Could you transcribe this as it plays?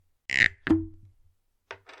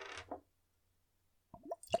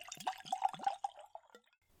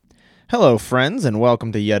Hello, friends, and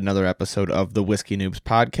welcome to yet another episode of the Whiskey Noobs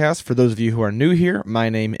podcast. For those of you who are new here, my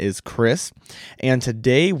name is Chris, and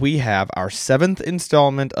today we have our 7th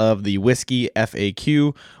installment of the Whiskey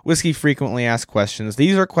FAQ, Whiskey Frequently Asked Questions.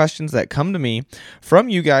 These are questions that come to me from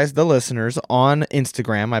you guys, the listeners, on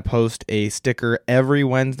Instagram. I post a sticker every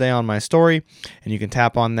Wednesday on my story, and you can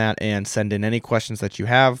tap on that and send in any questions that you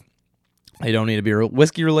have. They don't need to be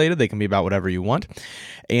whiskey related. They can be about whatever you want,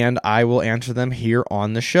 and I will answer them here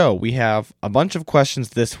on the show. We have a bunch of questions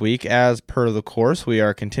this week. As per the course, we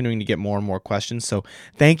are continuing to get more and more questions, so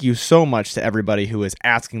thank you so much to everybody who is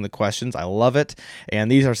asking the questions. I love it, and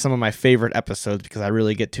these are some of my favorite episodes because I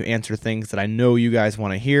really get to answer things that I know you guys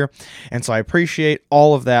want to hear, and so I appreciate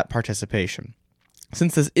all of that participation.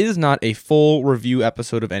 Since this is not a full review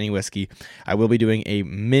episode of any whiskey, I will be doing a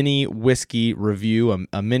mini whiskey review,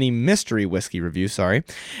 a mini mystery whiskey review,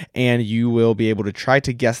 and you will be able to try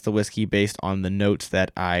to guess the whiskey based on the notes that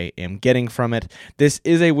I am getting from it. This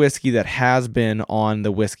is a whiskey that has been on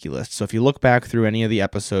the whiskey list, so if you look back through any of the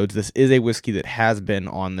episodes, this is a whiskey that has been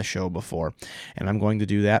on the show before, and I'm going to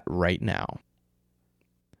do that right now.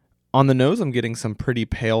 On the nose, I'm getting some pretty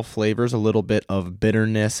pale flavors, a little bit of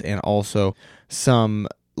bitterness, and also some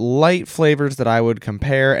light flavors that I would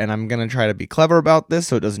compare, and I'm going to try to be clever about this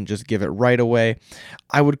so it doesn't just give it right away.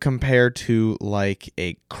 I would compare to like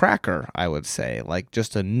a cracker, I would say, like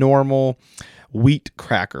just a normal wheat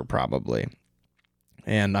cracker probably.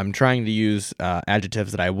 And I'm trying to use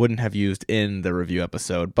adjectives that I wouldn't have used in the review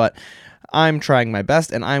episode, but I'm trying my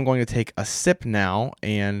best, and I'm going to take a sip now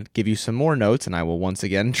and give you some more notes, and I will once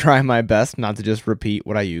again try my best not to just repeat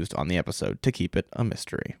what I used on the episode to keep it a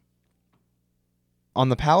mystery. On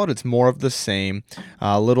the palate, it's more of the same,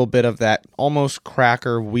 a little bit of that almost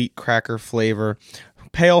cracker, wheat cracker flavor,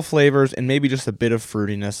 pale flavors, and maybe just a bit of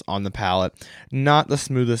fruitiness on the palate. Not the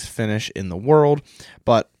smoothest finish in the world,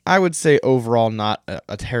 but I would say overall not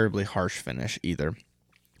a terribly harsh finish either.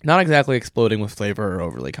 Not exactly exploding with flavor or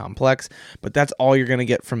overly complex, but that's all you're going to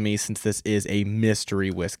get from me since this is a mystery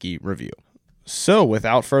whiskey review. So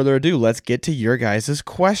without further ado, let's get to your guys'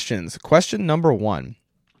 questions. Question number 1.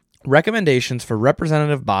 Recommendations for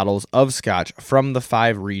representative bottles of Scotch from the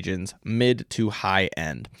 5 regions, mid to high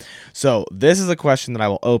end. So this is a question that I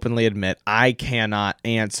will openly admit I cannot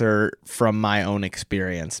answer from my own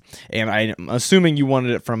experience. And I'm assuming you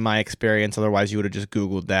wanted it from my experience, otherwise you would have just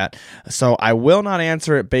Googled that. So I will not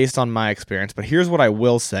answer it based on my experience, but here's what I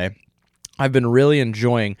will say. I've been really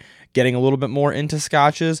enjoying getting a little bit more into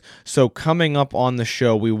scotches, so coming up on the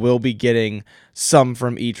show, we will be getting some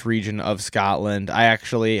from each region of Scotland. I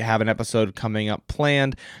actually have an episode coming up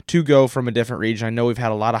planned to go from a different region. I know we've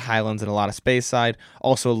had a lot of Highlands and a lot of Speyside,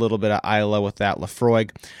 also a little bit of Islay with that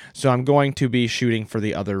Laphroaig, so I'm going to be shooting for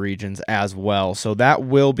the other regions as well. So that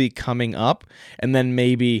will be coming up, and then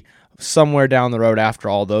maybe somewhere down the road after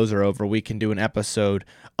all those are over, we can do an episode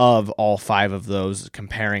of all 5 of those,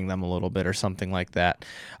 comparing them a little bit or something like that.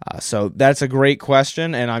 So that's a great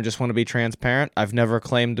question, and I just want to be transparent. I've never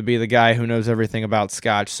claimed to be the guy who knows everything about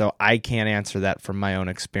Scotch, so I can't answer that from my own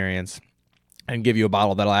experience and give you a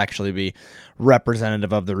bottle that'll actually be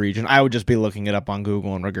representative of the region. I would just be looking it up on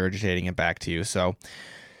Google and regurgitating it back to you. So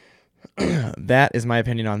that is my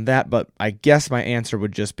opinion on that, but I guess my answer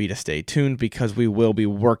would just be to stay tuned because we will be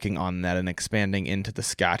working on that and expanding into the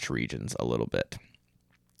Scotch regions a little bit.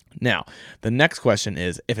 Now, the next question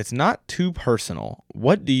is, if it's not too personal,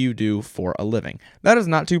 what do you do for a living? That is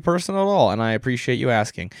not too personal at all, and I appreciate you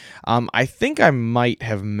asking. I think I might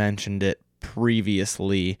have mentioned it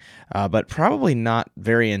previously, but probably not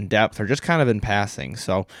very in depth or just kind of in passing.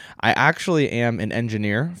 So I actually am an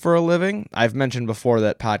engineer for a living. I've mentioned before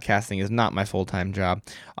that podcasting is not my full-time job,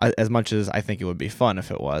 as much as I think it would be fun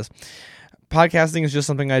if it was. Podcasting is just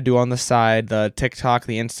something I do on the side. The TikTok,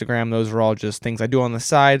 the Instagram, those are all just things I do on the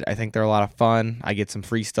side. I think they're a lot of fun. I get some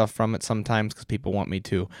free stuff from it sometimes because people want me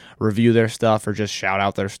to review their stuff or just shout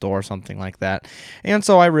out their store or something like that. And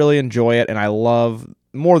so I really enjoy it, and I love,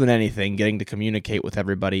 more than anything, getting to communicate with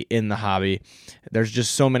everybody in the hobby. There's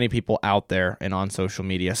just so many people out there and on social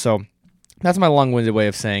media. So that's my long-winded way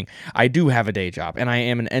of saying I do have a day job, and I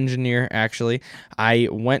am an engineer, actually. I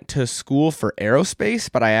went to school for aerospace,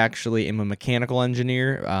 but I actually am a mechanical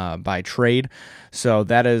engineer by trade, so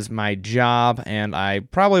that is my job, and I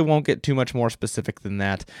probably won't get too much more specific than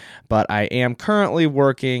that, but I am currently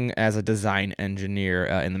working as a design engineer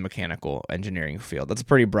in the mechanical engineering field. That's a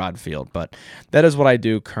pretty broad field, but that is what I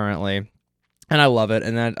do currently. And I love it.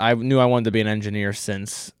 And then I knew I wanted to be an engineer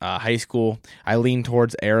since high school. I leaned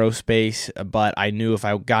towards aerospace, but I knew if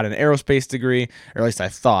I got an aerospace degree, or at least I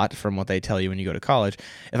thought from what they tell you when you go to college,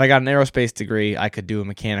 if I got an aerospace degree, I could do a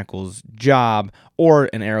mechanical's job or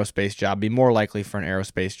an aerospace job, be more likely for an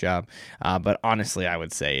aerospace job. But honestly, I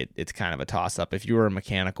would say it's kind of a toss-up. If you were a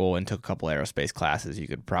mechanical and took a couple aerospace classes, you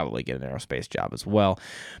could probably get an aerospace job as well.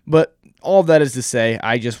 But all of that is to say,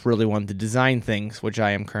 I just really wanted to design things, which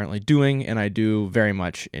I am currently doing, and I do very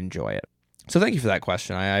much enjoy it. So thank you for that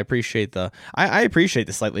question. I appreciate I appreciate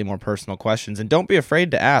the slightly more personal questions, and don't be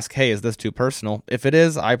afraid to ask, hey, is this too personal? If it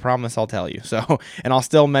is, I promise I'll tell you. So, and I'll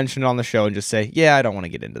still mention it on the show and just say, yeah, I don't want to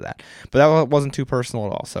get into that. But that wasn't too personal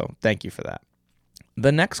at all, so thank you for that.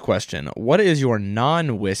 The next question, what is your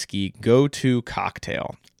non-whiskey go-to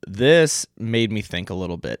cocktail? This made me think a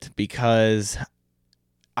little bit because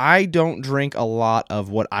I don't drink a lot of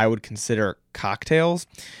what I would consider cocktails.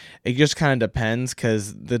 It just kind of depends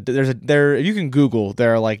because you can Google,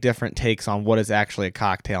 there are like different takes on what is actually a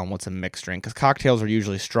cocktail and what's a mixed drink, because cocktails are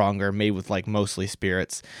usually stronger, made with like mostly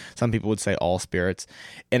spirits. Some people would say all spirits.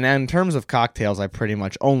 And in terms of cocktails, I pretty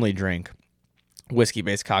much only drink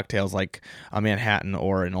whiskey-based cocktails like a Manhattan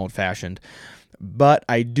or an old-fashioned. But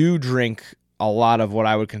I do drink a lot of what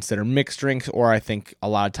I would consider mixed drinks, or I think a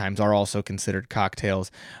lot of times are also considered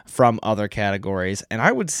cocktails from other categories. And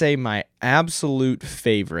I would say my absolute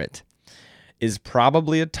favorite is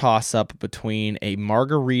probably a toss-up between a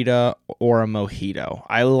margarita or a mojito.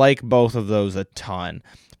 I like both of those a ton.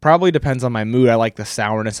 Probably depends on my mood. I like the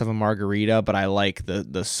sourness of a margarita, but I like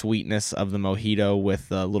the sweetness of the mojito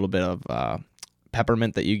with a little bit of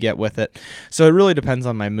peppermint that you get with it. So it really depends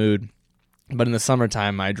on my mood. But in the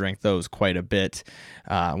summertime, I drink those quite a bit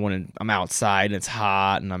when I'm outside and it's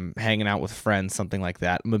hot and I'm hanging out with friends, something like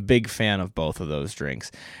that. I'm a big fan of both of those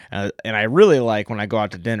drinks. And I really like when I go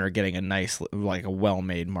out to dinner getting a nice, like a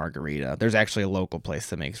well-made margarita. There's actually a local place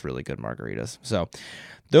that makes really good margaritas. So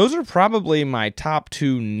those are probably my top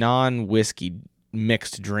two non-whiskey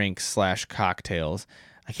mixed drinks / cocktails.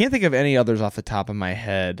 I can't think of any others off the top of my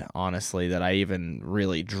head, honestly, that I even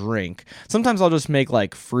really drink. Sometimes I'll just make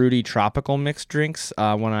like fruity tropical mixed drinks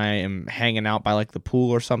when I am hanging out by like the pool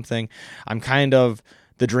or something. I'm kind of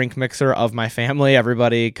the drink mixer of my family.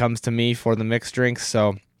 Everybody comes to me for the mixed drinks,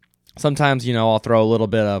 so sometimes, I'll throw a little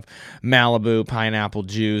bit of Malibu pineapple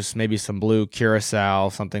juice, maybe some blue curacao,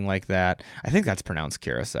 something like that. I think that's pronounced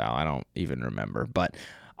curacao. I don't even remember, but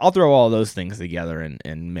I'll throw all those things together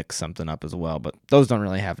and mix something up as well, but those don't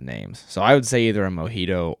really have names. So I would say either a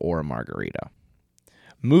mojito or a margarita.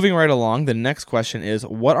 Moving right along, the next question is,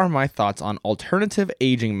 what are my thoughts on alternative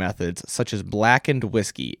aging methods such as blackened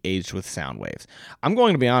whiskey aged with sound waves? I'm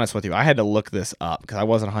going to be honest with you, I had to look this up because I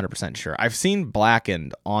wasn't 100% sure. I've seen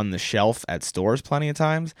blackened on the shelf at stores plenty of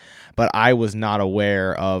times, but I was not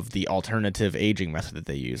aware of the alternative aging method that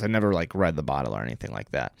they use. I never read the bottle or anything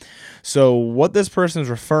like that. So what this person is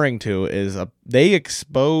referring to is they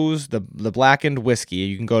expose the blackened whiskey.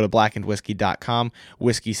 You can go to blackenedwhiskey.com,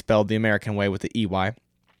 whiskey spelled the American way with the EY.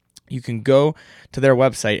 You can go to their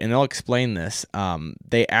website and they'll explain this.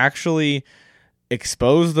 They actually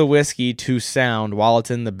expose the whiskey to sound while it's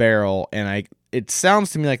in the barrel, and it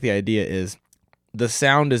sounds to me like the idea is the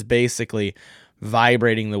sound is basically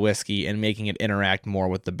vibrating the whiskey and making it interact more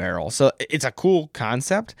with the barrel. So it's a cool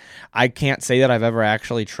concept. I can't say that I've ever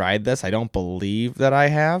actually tried this. I don't believe that I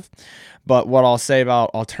have. But what I'll say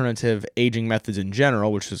about alternative aging methods in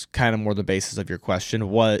general, which is kind of more the basis of your question,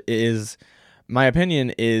 my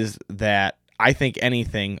opinion is that I think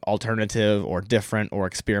anything alternative or different or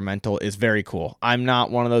experimental is very cool. I'm not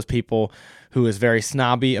one of those people who is very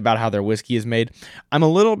snobby about how their whiskey is made. I'm a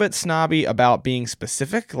little bit snobby about being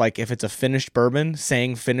specific, like if it's a finished bourbon,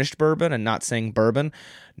 saying finished bourbon and not saying bourbon,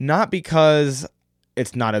 not because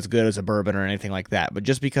it's not as good as a bourbon or anything like that, but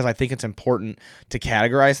just because I think it's important to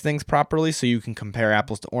categorize things properly so you can compare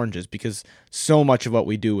apples to oranges, because so much of what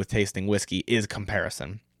we do with tasting whiskey is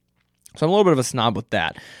comparison. So I'm a little bit of a snob with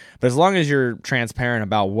that. But as long as you're transparent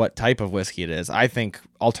about what type of whiskey it is, I think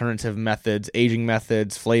alternative methods, aging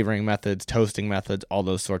methods, flavoring methods, toasting methods, all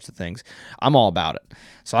those sorts of things, I'm all about it.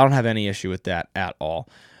 So I don't have any issue with that at all.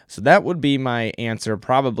 So that would be my answer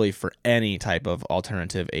probably for any type of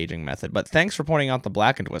alternative aging method. But thanks for pointing out the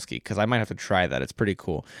blackened whiskey, because I might have to try that. It's pretty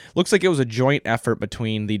cool. Looks like it was a joint effort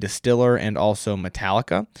between the distiller and also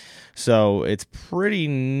Metallica. So it's pretty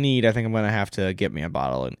neat. I think I'm going to have to get me a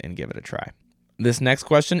bottle and give it a try. This next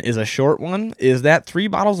question is a short one. Is that 3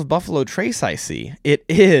 bottles of Buffalo Trace I see? It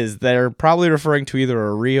is. They're probably referring to either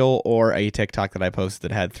a reel or a TikTok that I posted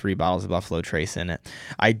that had 3 bottles of Buffalo Trace in it.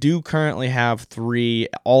 I do currently have 3,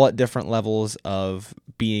 all at different levels of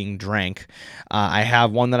being drank. I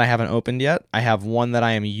have one that I haven't opened yet. I have one that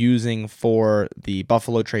I am using for the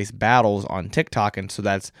Buffalo Trace battles on TikTok, and so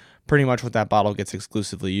that's pretty much what that bottle gets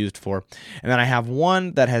exclusively used for. And then I have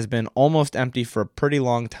one that has been almost empty for a pretty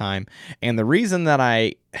long time. And the reason that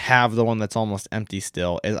I have the one that's almost empty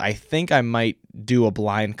still is I think I might do a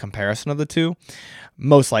blind comparison of the two.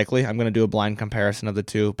 Most likely, I'm going to do a blind comparison of the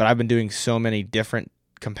two, but I've been doing so many different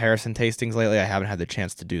comparison tastings lately, I haven't had the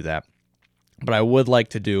chance to do that. But I would like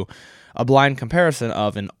to do a blind comparison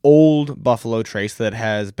of an old Buffalo Trace that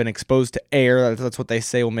has been exposed to air. That's what they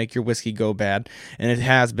say will make your whiskey go bad. And it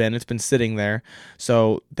has been. It's been sitting there.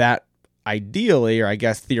 So that ideally, or I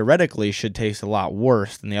guess theoretically, should taste a lot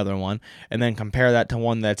worse than the other one. And then compare that to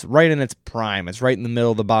one that's right in its prime. It's right in the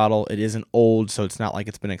middle of the bottle. It isn't old, so it's not like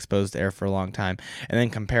it's been exposed to air for a long time. And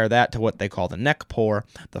then compare that to what they call the neck pour.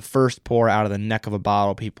 The first pour out of the neck of a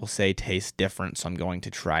bottle, people say tastes different, so I'm going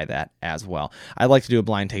to try that as well. I'd like to do a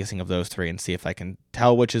blind tasting of those 3 and see if I can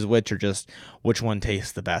tell which is which, or just which one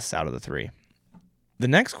tastes the best out of the 3. The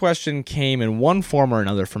next question came in one form or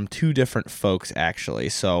another from 2 different folks, actually.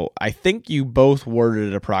 So I think you both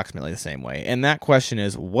worded it approximately the same way. And that question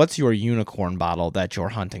is, what's your unicorn bottle that you're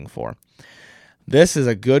hunting for? This is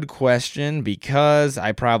a good question because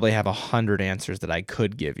I probably have 100 answers that I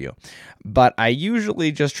could give you. But I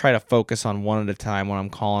usually just try to focus on one at a time when I'm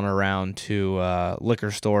calling around to liquor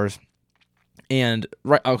stores. And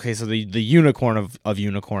so the unicorn of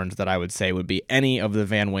unicorns that I would say would be any of the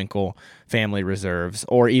Van Winkle family reserves,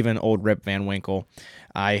 or even Old Rip Van Winkle.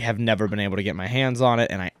 I have never been able to get my hands on it,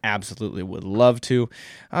 and I absolutely would love to,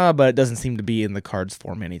 but it doesn't seem to be in the cards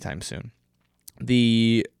for me anytime soon.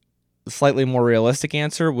 The slightly more realistic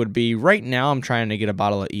answer would be, right now I'm trying to get a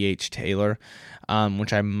bottle of E.H. Taylor,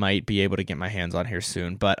 which I might be able to get my hands on here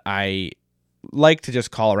soon, but I like to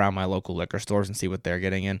just call around my local liquor stores and see what they're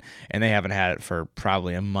getting in, and they haven't had it for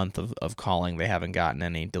probably a month of calling. They haven't gotten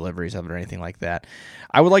any deliveries of it or anything like that.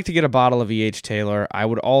 I would like to get a bottle of E.H. Taylor. I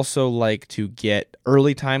would also like to get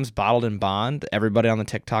Early Times Bottled in Bond. Everybody on the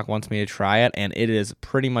TikTok wants me to try it, and it is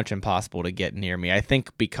pretty much impossible to get near me, I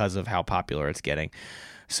think because of how popular it's getting.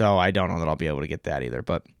 So I don't know that I'll be able to get that either,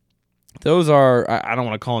 but those are, I don't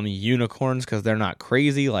want to call them unicorns because they're not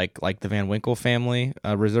crazy like the Van Winkle family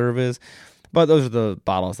reserve is. But those are the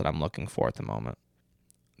bottles that I'm looking for at the moment.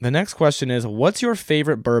 The next question is, what's your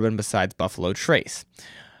favorite bourbon besides Buffalo Trace?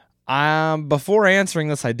 Before answering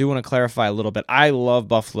this, I do want to clarify a little bit. I love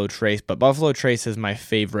Buffalo Trace, but Buffalo Trace is my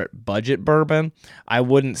favorite budget bourbon. I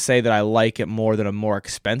wouldn't say that I like it more than a more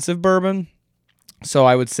expensive bourbon. So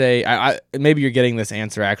I would say, maybe you're getting this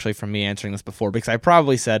answer actually from me answering this before, because I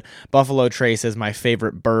probably said Buffalo Trace is my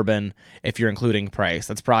favorite bourbon if you're including price.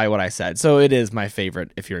 That's probably what I said. So it is my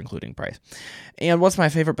favorite if you're including price. And what's my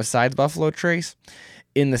favorite besides Buffalo Trace?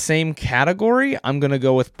 In the same category, I'm going to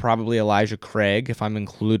go with probably Elijah Craig if I'm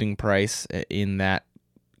including price in that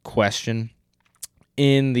question.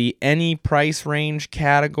 In the any price range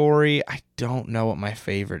category, I don't know what my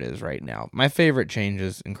favorite is right now. My favorite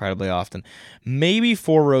changes incredibly often. Maybe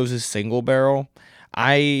Four Roses Single Barrel.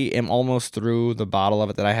 I am almost through the bottle of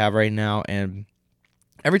it that I have right now, and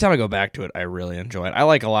every time I go back to it, I really enjoy it. I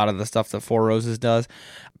like a lot of the stuff that Four Roses does,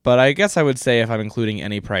 but I guess I would say if I'm including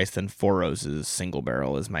any price, then Four Roses Single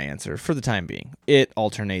Barrel is my answer for the time being. It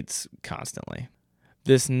alternates constantly.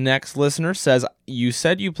 This next listener says, you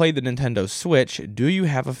said you played the Nintendo Switch. Do you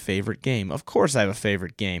have a favorite game? Of course I have a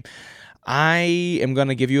favorite game. I am going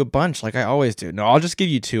to give you a bunch like I always do. No, I'll just give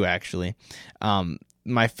you 2, actually.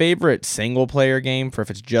 My favorite single-player game, for if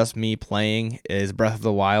it's just me playing, is Breath of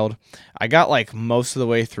the Wild. I got like most of the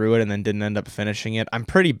way through it and then didn't end up finishing it. I'm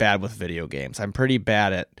pretty bad with video games. I'm pretty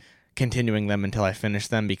bad at continuing them until I finish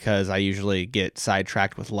them because I usually get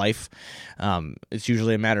sidetracked with life. It's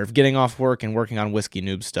usually a matter of getting off work and working on Whiskey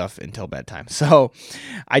Noob stuff until bedtime. So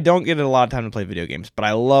I don't get a lot of time to play video games, but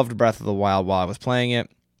I loved Breath of the Wild while I was playing it.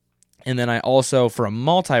 And then I also, for a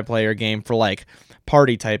multiplayer game, for like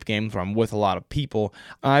party type games where I'm with a lot of people,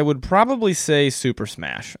 I would probably say Super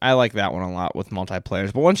Smash. I like that one a lot with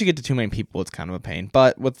multiplayers, but once you get to too many people, it's kind of a pain.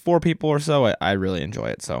 But with 4 people or so, I really enjoy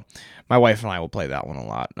it. So my wife and I will play that one a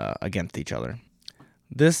lot against each other.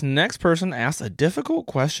 This next person asked a difficult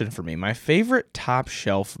question for me. My favorite top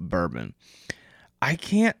shelf bourbon. I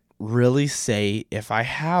can't really say if I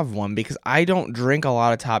have one because I don't drink a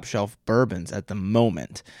lot of top shelf bourbons at the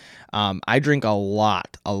moment. I drink a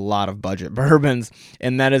lot of budget bourbons,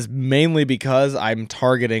 and that is mainly because I'm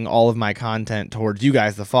targeting all of my content towards you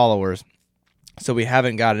guys, the followers. So we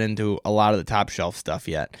haven't gotten into a lot of the top shelf stuff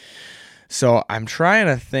yet. So I'm trying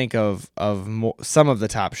to think of some of the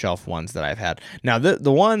top shelf ones that I've had. Now,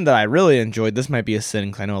 the one that I really enjoyed, this might be a sin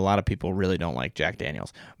because I know a lot of people really don't like Jack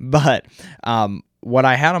Daniels, but what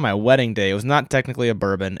I had on my wedding day, it was not technically a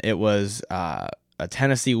bourbon. It was a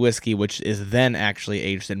Tennessee whiskey, which is then actually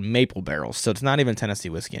aged in maple barrels. So it's not even Tennessee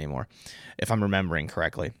whiskey anymore, if I'm remembering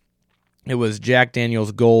correctly. It was Jack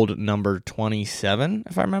Daniel's Gold number 27,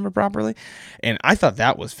 if I remember properly. And I thought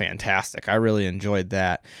that was fantastic. I really enjoyed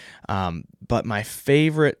that. But my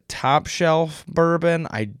favorite top shelf bourbon,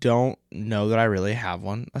 I don't know that I really have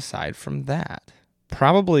one aside from that.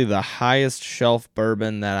 Probably the highest shelf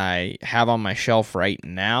bourbon that I have on my shelf right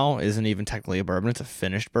now isn't even technically a bourbon. It's a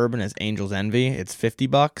finished bourbon. It's Angel's Envy. It's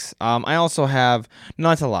 $50. I also have,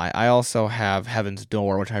 not to lie, I also have Heaven's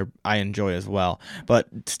Door, which I enjoy as well, but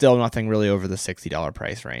still nothing really over the $60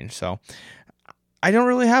 price range. So I don't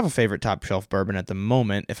really have a favorite top shelf bourbon at the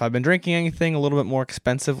moment. If I've been drinking anything a little bit more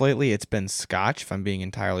expensive lately, it's been Scotch, if I'm being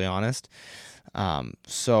entirely honest.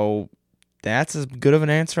 So that's as good of an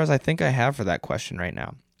answer as I think I have for that question right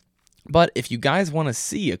now. But if you guys want to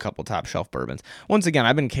see a couple top shelf bourbons, once again,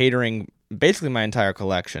 I've been catering basically my entire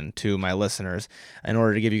collection to my listeners in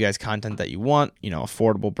order to give you guys content that you want,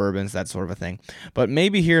 affordable bourbons, that sort of a thing. But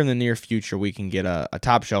maybe here in the near future, we can get a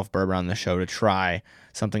top shelf bourbon on the show to try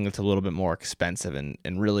something that's a little bit more expensive and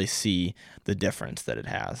really see the difference that it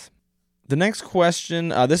has. The next question,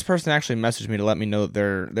 this person actually messaged me to let me know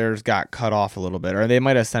that theirs got cut off a little bit, or they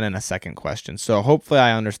might have sent in a second question. So hopefully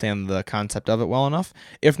I understand the concept of it well enough.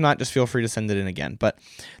 If not, just feel free to send it in again. But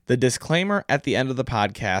the disclaimer at the end of the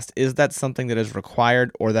podcast, is that something that is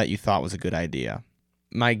required or that you thought was a good idea?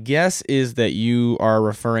 My guess is that you are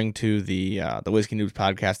referring to the Whiskey Noobs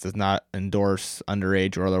podcast does not endorse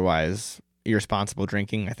underage or otherwise irresponsible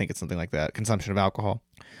drinking. I think it's something like that, consumption of alcohol.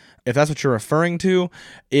 If that's what you're referring to,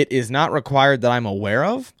 it is not required that I'm aware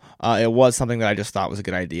of. It was something that I just thought was a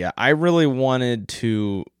good idea. I really wanted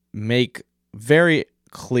to make very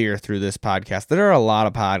clear through this podcast that there are a lot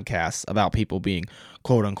of podcasts about people being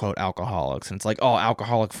quote unquote alcoholics. And it's like, oh,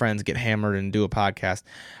 alcoholic friends get hammered and do a podcast.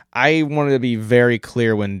 I wanted to be very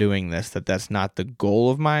clear when doing this that that's not the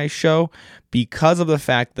goal of my show, because of the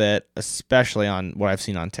fact that, especially on what I've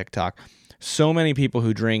seen on TikTok, so many people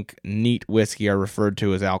who drink neat whiskey are referred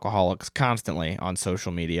to as alcoholics constantly on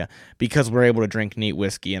social media because we're able to drink neat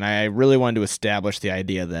whiskey. And I really wanted to establish the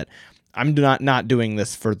idea that I'm not doing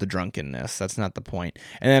this for the drunkenness. That's not the point.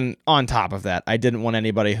 And then on top of that, I didn't want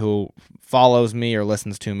anybody who follows me or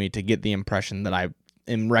listens to me to get the impression that I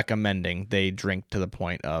am recommending they drink to the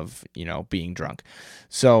point of, being drunk.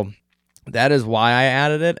 So that is why I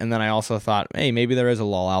added it. And then I also thought, hey, maybe there is a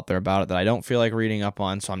law out there about it that I don't feel like reading up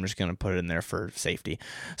on, so I'm just going to put it in there for safety.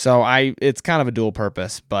 So it's kind of a dual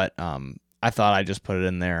purpose, but I thought I'd just put it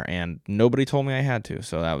in there, and nobody told me I had to,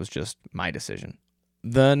 so that was just my decision.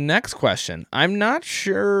 The next question. I'm not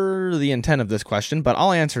sure the intent of this question, but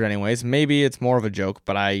I'll answer it anyways. Maybe it's more of a joke,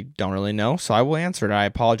 but I don't really know, so I will answer it. I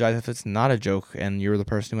apologize if it's not a joke and you're the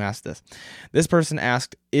person who asked this. This person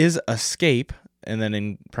asked, is Escape, and then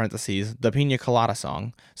in parentheses, the Pina Colada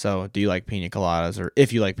song. So do you like pina coladas, or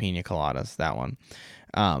if you like pina coladas, that one.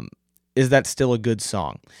 Is that still a good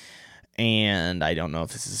song? And I don't know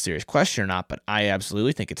if this is a serious question or not, but I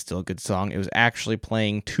absolutely think it's still a good song. It was actually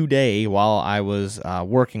playing today while I was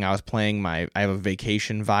working. I was playing I have a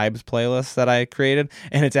Vacation Vibes playlist that I created,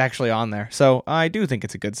 and it's actually on there. So I do think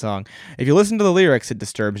it's a good song. If you listen to the lyrics, it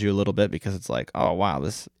disturbs you a little bit because it's like, oh, wow,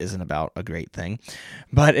 this isn't about a great thing.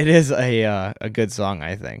 But it is a good song,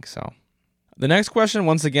 I think, so. The next question,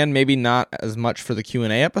 once again, maybe not as much for the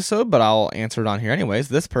Q&A episode, but I'll answer it on here anyways.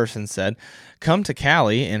 This person said, come to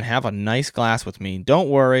Cali and have a nice glass with me. Don't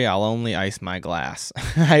worry, I'll only ice my glass.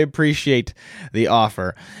 I appreciate the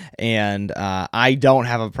offer, and I don't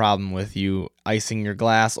have a problem with you icing your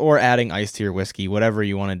glass or adding ice to your whiskey, whatever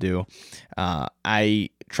you want to do. I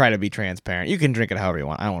try to be transparent. You can drink it however you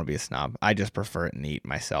want. I don't want to be a snob. I just prefer it neat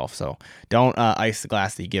myself, so don't ice the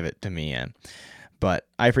glass that you give it to me in. But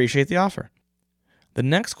I appreciate the offer. The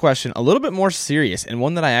next question, a little bit more serious, and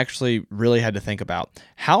one that I actually really had to think about.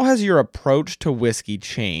 How has your approach to whiskey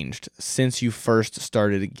changed since you first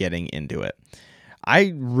started getting into it?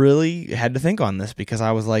 I really had to think on this because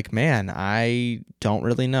I was like, man, I don't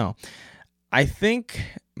really know. I think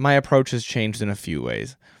my approach has changed in a few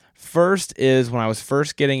ways. First is when I was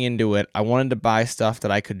first getting into it, I wanted to buy stuff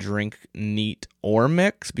that I could drink neat or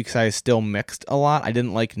mix because I still mixed a lot. I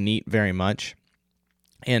didn't like neat very much.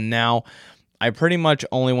 And now I pretty much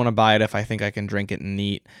only want to buy it if I think I can drink it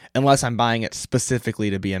neat, unless I'm buying it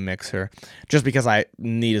specifically to be a mixer, just because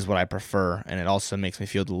neat is what I prefer, and it also makes me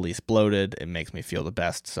feel the least bloated. It makes me feel the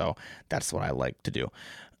best, so that's what I like to do.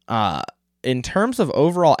 In terms of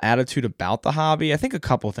overall attitude about the hobby, I think a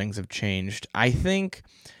couple things have changed. I think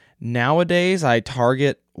nowadays I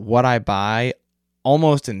target what I buy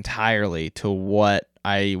almost entirely to what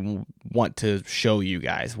I want to show you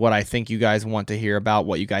guys, what I think you guys want to hear about,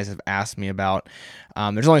 what you guys have asked me about.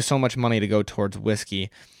 There's only so much money to go towards whiskey,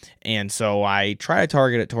 and so I try to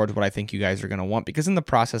target it towards what I think you guys are going to want, because in the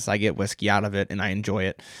process I get whiskey out of it and I enjoy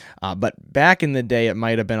it. But back in the day, it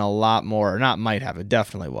might have been a lot more, or not might have, it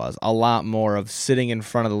definitely was, a lot more of sitting in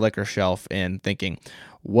front of the liquor shelf and thinking,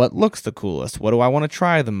 what looks the coolest? What do I want to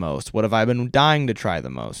try the most? What have I been dying to try the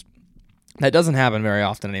most? That doesn't happen very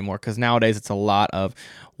often anymore, because nowadays it's a lot of,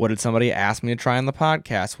 what did somebody ask me to try on the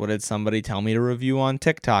podcast? What did somebody tell me to review on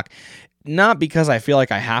TikTok? Not because I feel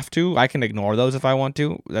like I have to. I can ignore those if I want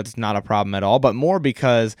to. That's not a problem at all. But more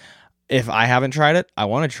because if I haven't tried it, I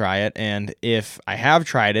want to try it. And if I have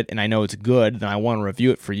tried it and I know it's good, then I want to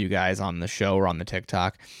review it for you guys on the show or on the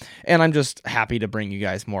TikTok. And I'm just happy to bring you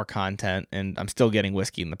guys more content. And I'm still getting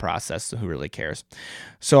whiskey in the process, so who really cares?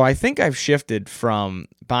 So I think I've shifted from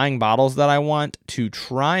buying bottles that I want to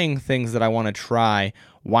trying things that I want to try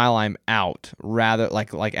while I'm out, rather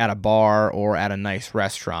like at a bar or at a nice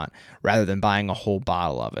restaurant, rather than buying a whole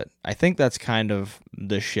bottle of it. I think that's kind of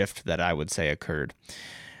the shift that I would say occurred.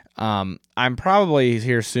 I'm probably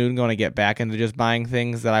here soon going to get back into just buying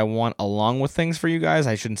things that I want along with things for you guys.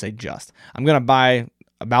 I shouldn't say just. I'm going to buy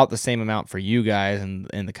about the same amount for you guys and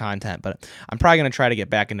the content, but I'm probably going to try to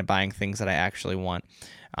get back into buying things that I actually want.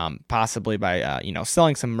 Possibly by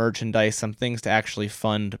selling some merchandise, some things to actually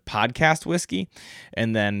fund podcast whiskey,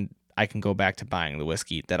 and then I can go back to buying the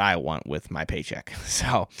whiskey that I want with my paycheck.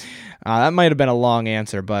 So that might have been a long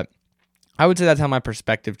answer, but I would say that's how my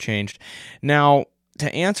perspective changed. Now,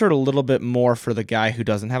 to answer it a little bit more for the guy who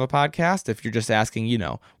doesn't have a podcast, if you're just asking,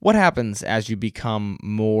 what happens as you become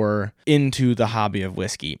more into the hobby of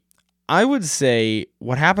whiskey? I would say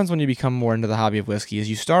what happens when you become more into the hobby of whiskey is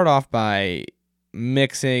you start off by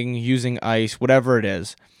mixing, using ice, whatever it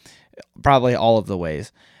is, probably all of the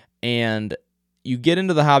ways. And you get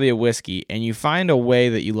into the hobby of whiskey and you find a way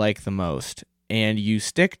that you like the most and you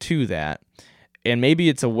stick to that. And maybe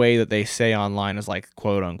it's a way that they say online is like,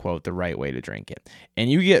 quote unquote, the right way to drink it. And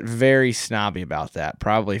you get very snobby about that,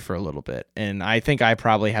 probably for a little bit. And I think I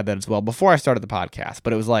probably had that as well before I started the podcast.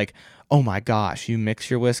 But it was like, oh my gosh, you mix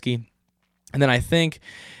your whiskey? And then I think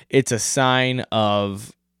it's a sign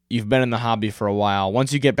of you've been in the hobby for a while.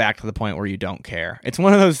 Once you get back to the point where you don't care. It's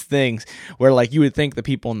one of those things where like you would think the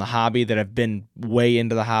people in the hobby that have been way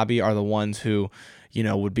into the hobby are the ones who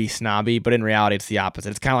would be snobby, but in reality, it's the opposite.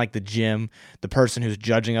 It's kind of like the gym. The person who's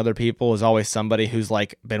judging other people is always somebody who's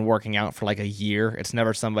like been working out for like a year. It's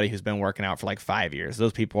never somebody who's been working out for like 5 years.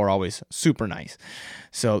 Those people are always super nice.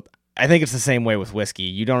 So I think it's the same way with whiskey.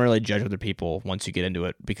 You don't really judge other people once you get into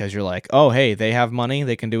it because you're like, oh, hey, they have money.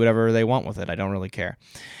 They can do whatever they want with it. I don't really care.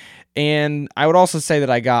 And I would also say that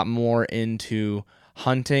I got more into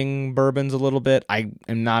hunting bourbons a little bit. I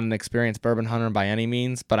am not an experienced bourbon hunter by any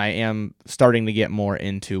means, but I am starting to get more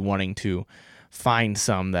into wanting to find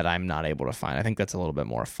some that I'm not able to find. I think that's a little bit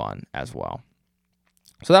more fun as well.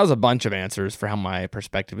 So that was a bunch of answers for how my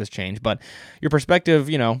perspective has changed. But your perspective,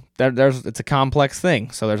 it's a complex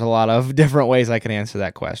thing. So there's a lot of different ways I can answer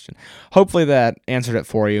that question. Hopefully that answered it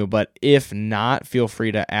for you. But if not, feel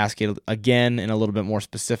free to ask it again in a little bit more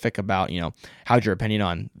specific about, how's your opinion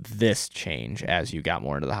on this change as you got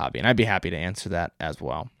more into the hobby. And I'd be happy to answer that as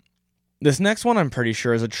well. This next one I'm pretty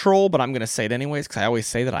sure is a troll, but I'm going to say it anyways because I always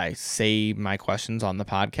say that I say my questions on the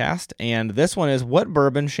podcast. And this one is, what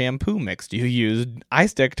bourbon shampoo mix do you use? I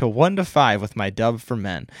stick to 1 to 5 with my Dove for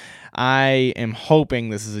Men. I am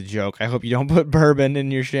hoping this is a joke. I hope you don't put bourbon in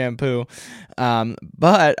your shampoo.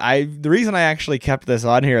 But the reason I actually kept this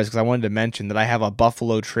on here is because I wanted to mention that I have a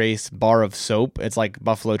Buffalo Trace bar of soap. It's like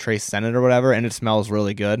Buffalo Trace Senate or whatever, and it smells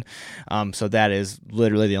really good. So that is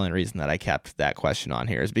literally the only reason that I kept that question on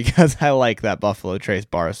here is because I like that Buffalo Trace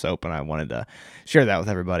bar of soap, and I wanted to share that with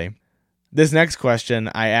everybody. This next question,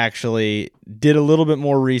 I actually did a little bit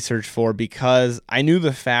more research for because I knew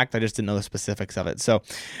the fact, I just didn't know the specifics of it. So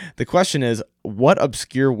the question is, what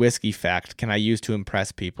obscure whiskey fact can I use to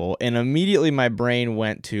impress people? And immediately my brain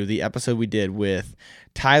went to the episode we did with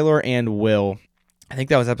Tyler and Will. I think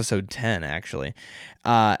that was episode 10, actually.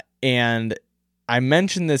 And I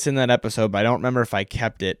mentioned this in that episode, but I don't remember if I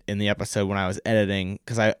kept it in the episode when I was editing,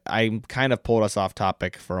 because I kind of pulled us off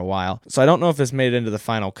topic for a while. So I don't know if this made it into the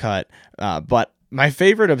final cut, but my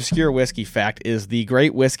favorite obscure whiskey fact is the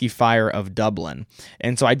Great Whiskey Fire of Dublin.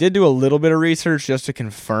 And so I did do a little bit of research just to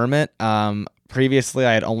confirm it. Previously,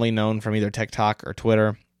 I had only known from either TikTok or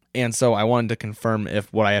Twitter. And so I wanted to confirm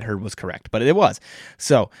if what I had heard was correct, but it was.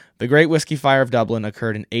 So the Great Whiskey Fire of Dublin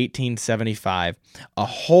occurred in 1875. A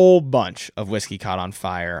whole bunch of whiskey caught on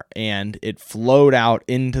fire, and it flowed out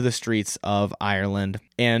into the streets of Ireland.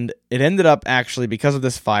 And it ended up actually, because of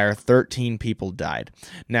this fire, 13 people died.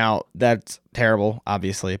 Now, that's terrible,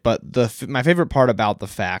 obviously, but my favorite part about the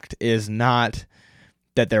fact is not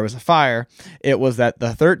that there was a fire. It was that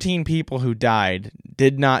the 13 people who died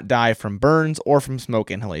did not die from burns or from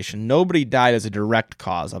smoke inhalation. Nobody died as a direct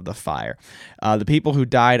cause of the fire. The people who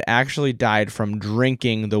died actually died from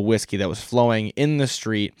drinking the whiskey that was flowing in the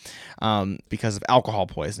street because of alcohol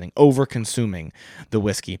poisoning, over-consuming the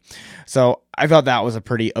whiskey. So I thought that was a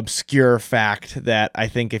pretty obscure fact that I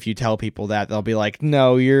think if you tell people that, they'll be like,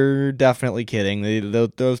 no, you're definitely kidding.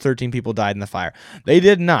 Those 13 people died in the fire. They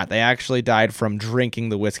did not. They actually died from drinking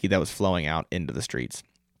the whiskey that was flowing out into the streets.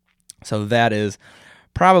 So that is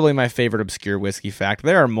probably my favorite obscure whiskey fact.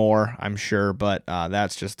 There are more, I'm sure, but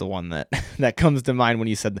that's just the one that comes to mind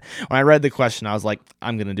when I read the question. I was like,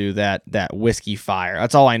 I'm going to do that whiskey fire.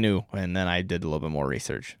 That's all I knew, and then I did a little bit more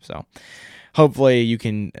research. So hopefully you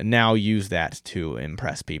can now use that to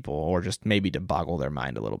impress people or just maybe to boggle their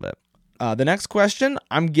mind a little bit. The next question,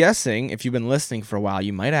 I'm guessing if you've been listening for a while,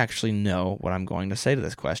 you might actually know what I'm going to say to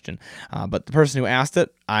this question. But the person who asked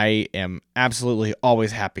it, I am absolutely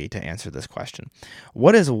always happy to answer this question.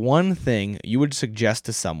 What is one thing you would suggest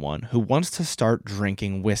to someone who wants to start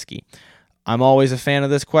drinking whiskey? I'm always a fan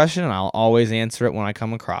of this question, and I'll always answer it when I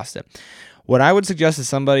come across it. What I would suggest to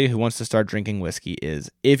somebody who wants to start drinking whiskey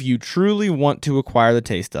is, if you truly want to acquire the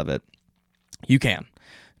taste of it, you can.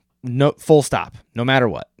 No, full stop, no matter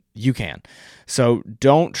what. You can. So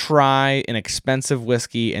don't try an expensive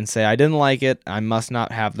whiskey and say, I didn't like it, I must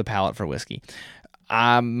not have the palate for whiskey.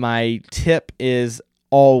 My tip is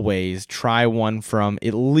always try one from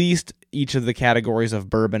at least each of the categories of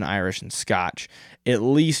bourbon, Irish, and Scotch. At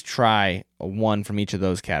least try one from each of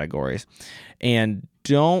those categories. And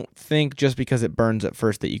don't think just because it burns at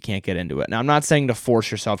first that you can't get into it. Now, I'm not saying to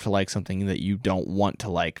force yourself to like something that you don't want to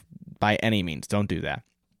like by any means. Don't do that.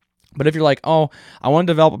 But if you're like, oh, I want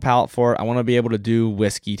to develop a palate for it, I want to be able to do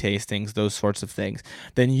whiskey tastings, those sorts of things,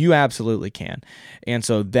 then you absolutely can. And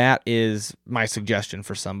so that is my suggestion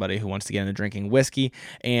for somebody who wants to get into drinking whiskey.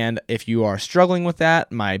 And if you are struggling with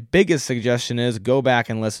that, my biggest suggestion is go back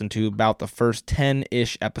and listen to about the first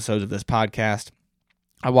 10-ish episodes of this podcast.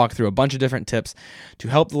 I walk through a bunch of different tips to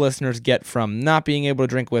help the listeners get from not being able to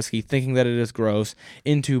drink whiskey, thinking that it is gross,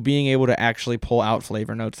 into being able to actually pull out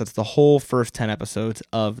flavor notes. That's the whole first 10 episodes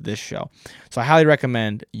of this show. So I highly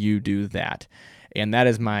recommend you do that. And that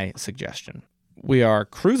is my suggestion. We are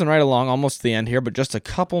cruising right along, almost to the end here, but just a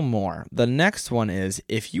couple more. The next one is,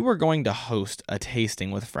 if you were going to host a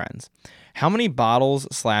tasting with friends, how many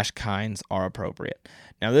bottles/kinds are appropriate?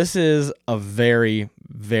 Now, this is a very,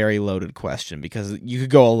 very loaded question because you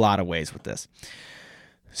could go a lot of ways with this.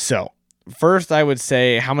 So, first, I would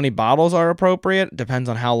say how many bottles are appropriate depends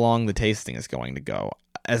on how long the tasting is going to go.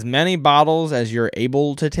 As many bottles as you're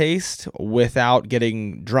able to taste without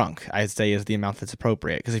getting drunk, I'd say, is the amount that's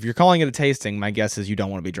appropriate. Because if you're calling it a tasting, my guess is you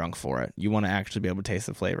don't want to be drunk for it. You want to actually be able to taste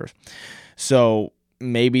the flavors. So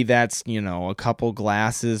maybe that's, a couple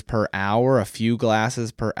glasses per hour, a few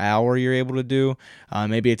glasses per hour you're able to do.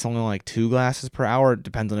 Maybe it's only like 2 glasses per hour. It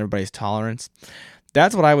depends on everybody's tolerance.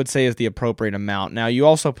 That's what I would say is the appropriate amount. Now, you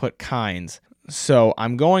also put kinds. So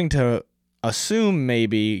I'm going to assume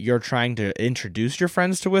maybe you're trying to introduce your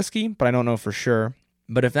friends to whiskey, but I don't know for sure.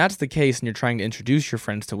 But if that's the case and you're trying to introduce your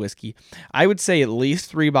friends to whiskey, I would say at least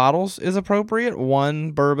 3 bottles is appropriate.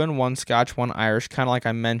 1 bourbon, 1 Scotch, 1 Irish, kind of like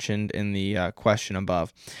I mentioned in the question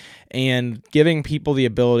above. And giving people the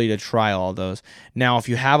ability to try all those. Now, if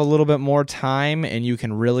you have a little bit more time and you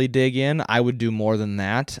can really dig in, I would do more than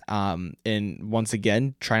that. And once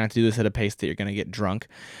again, try not to do this at a pace that you're going to get drunk.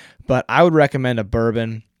 But I would recommend a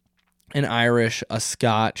bourbon, an Irish, a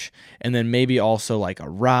Scotch, and then maybe also like a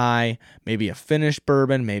rye, maybe a finished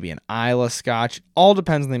bourbon, maybe an Islay Scotch. All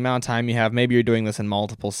depends on the amount of time you have. Maybe you're doing this in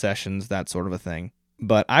multiple sessions, that sort of a thing.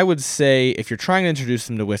 But I would say if you're trying to introduce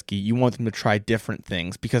them to whiskey, you want them to try different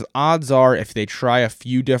things, because odds are if they try a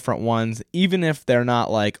few different ones, even if they're not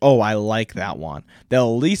like, oh, I like that one,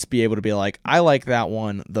 they'll at least be able to be like, I like that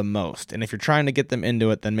one the most. And if you're trying to get them into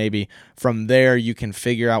it, then maybe from there you can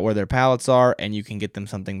figure out where their palates are and you can get them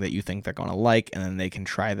something that you think they're going to like, and then they can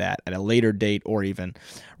try that at a later date or even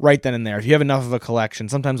right then and there. If you have enough of a collection,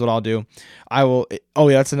 sometimes what I'll do, oh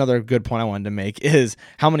yeah, that's another good point I wanted to make, is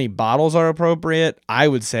how many bottles are appropriate. I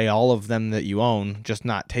would say all of them that you own, just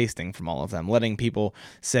not tasting from all of them. Letting people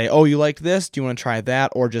say, oh, you liked this? Do you want to try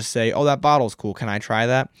that? Or just say, oh, that bottle's cool. Can I try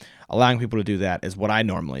that? Allowing people to do that is what I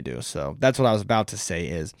normally do. So that's what I was about to say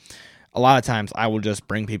is a lot of times I will just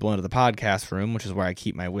bring people into the podcast room, which is where I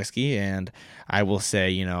keep my whiskey, and I will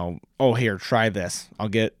say, oh, here, try this. I'll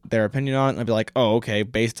get their opinion on it, and I'll be like, oh, okay,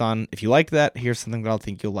 based on if you like that, here's something that I'll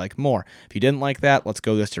think you'll like more. If you didn't like that, let's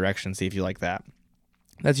go this direction, see if you like that.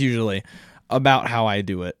 That's usually about how I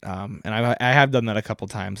do it, and I have done that a couple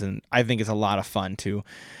times, and I think it's a lot of fun too.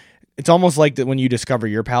 It's almost like that when you discover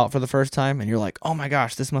your palate for the first time and you're like, oh my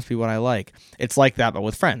gosh, this must be what I like. It's like that, but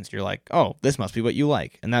with friends. You're like, oh, this must be what you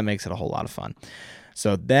like, and that makes it a whole lot of fun.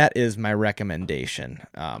 So that is my recommendation.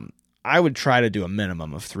 I would try to do a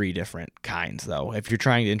minimum of 3 different kinds, though, if you're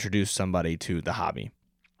trying to introduce somebody to the hobby.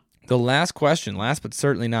 The last question, last but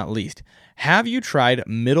certainly not least, have you tried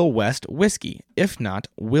Middle West whiskey? If not,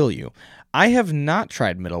 will you? I have not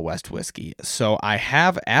tried Middle West whiskey, so I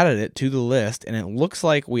have added it to the list, and it looks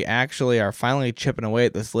like we actually are finally chipping away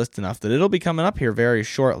at this list enough that it'll be coming up here very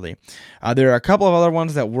shortly. There are a couple of other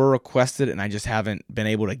ones that were requested, and I just haven't been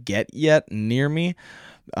able to get yet near me.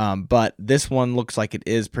 But this one looks like it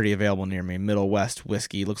is pretty available near me. Middle West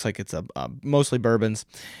whiskey looks like it's mostly bourbons,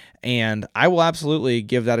 and I will absolutely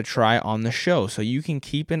give that a try on the show. So you can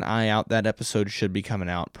keep an eye out. That episode should be coming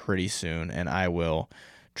out pretty soon, and I will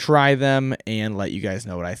try them and let you guys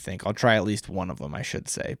know what I think. I'll try at least one of them, I should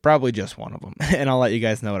say. Probably just one of them, and I'll let you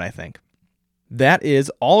guys know what I think. That is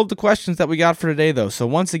all of the questions that we got for today, though. So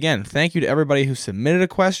once again, thank you to everybody who submitted a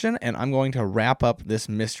question, and I'm going to wrap up this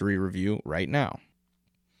mystery review right now.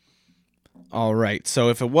 All right, so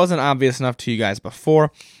if it wasn't obvious enough to you guys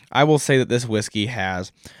before, I will say that this whiskey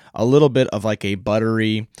has a little bit of like a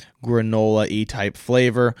buttery, granola-y type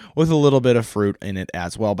flavor with a little bit of fruit in it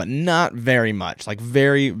as well, but not very much, like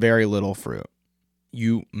very, very little fruit.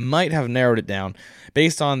 You might have narrowed it down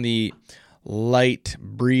based on the light,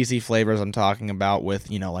 breezy flavors I'm talking about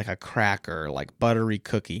with, like a cracker, like buttery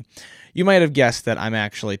cookie. You might have guessed that I'm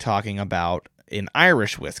actually talking about an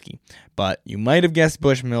Irish whiskey, but you might have guessed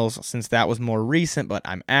Bushmills since that was more recent, but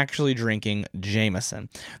I'm actually drinking Jameson.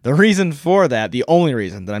 The reason for that, the only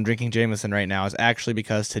reason that I'm drinking Jameson right now is actually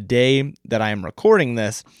because today that I am recording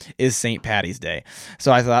this is St. Paddy's Day.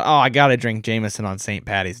 So I thought, I gotta drink Jameson on St.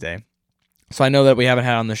 Paddy's Day. So I know that we haven't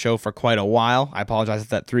had on the show for quite a while. I apologize if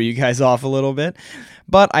that threw you guys off a little bit,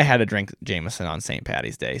 but I had to drink Jameson on St.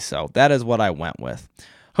 Paddy's Day, so that is what I went with.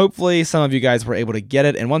 Hopefully some of you guys were able to get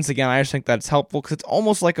it, and once again, I just think that's helpful because it's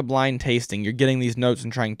almost like a blind tasting. You're getting these notes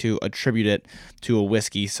and trying to attribute it to a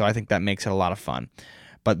whiskey, so I think that makes it a lot of fun.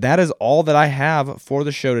 But that is all that I have for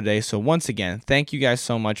the show today, so once again, thank you guys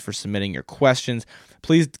so much for submitting your questions.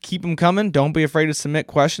 Please keep them coming. Don't be afraid to submit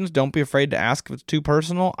questions. Don't be afraid to ask if it's too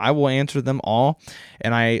personal. I will answer them all,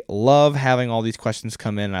 and I love having all these questions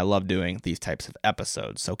come in, and I love doing these types of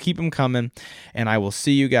episodes. So keep them coming, and I will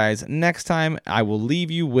see you guys next time. I will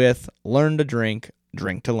leave you with Learn to Drink,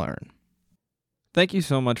 Drink to Learn. Thank you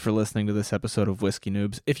so much for listening to this episode of Whiskey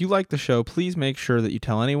Noobs. If you like the show, please make sure that you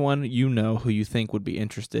tell anyone you know who you think would be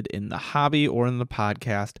interested in the hobby or in the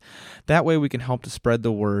podcast. That way we can help to spread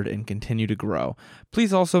the word and continue to grow.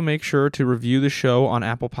 Please also make sure to review the show on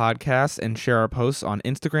Apple Podcasts and share our posts on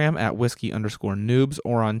Instagram at whiskey_noobs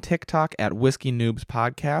or on TikTok at Whiskey Noobs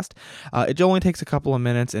Podcast. It only takes a couple of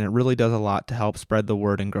minutes, and it really does a lot to help spread the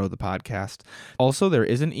word and grow the podcast. Also, there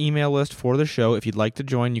is an email list for the show. If you'd like to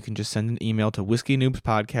join, you can just send an email to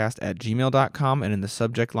whiskeynoobspodcast@gmail.com and in the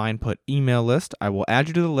subject line put email list. I will add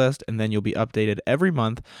you to the list, and then you'll be updated every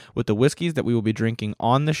month with the whiskeys that we will be drinking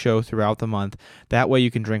on the show throughout the month. That way you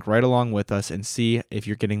can drink right along with us and see if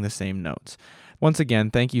you're getting the same notes. Once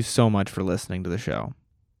again, thank you so much for listening to the show.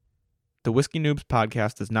 The Whiskey Noobs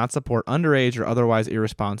Podcast does not support underage or otherwise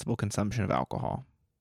irresponsible consumption of alcohol.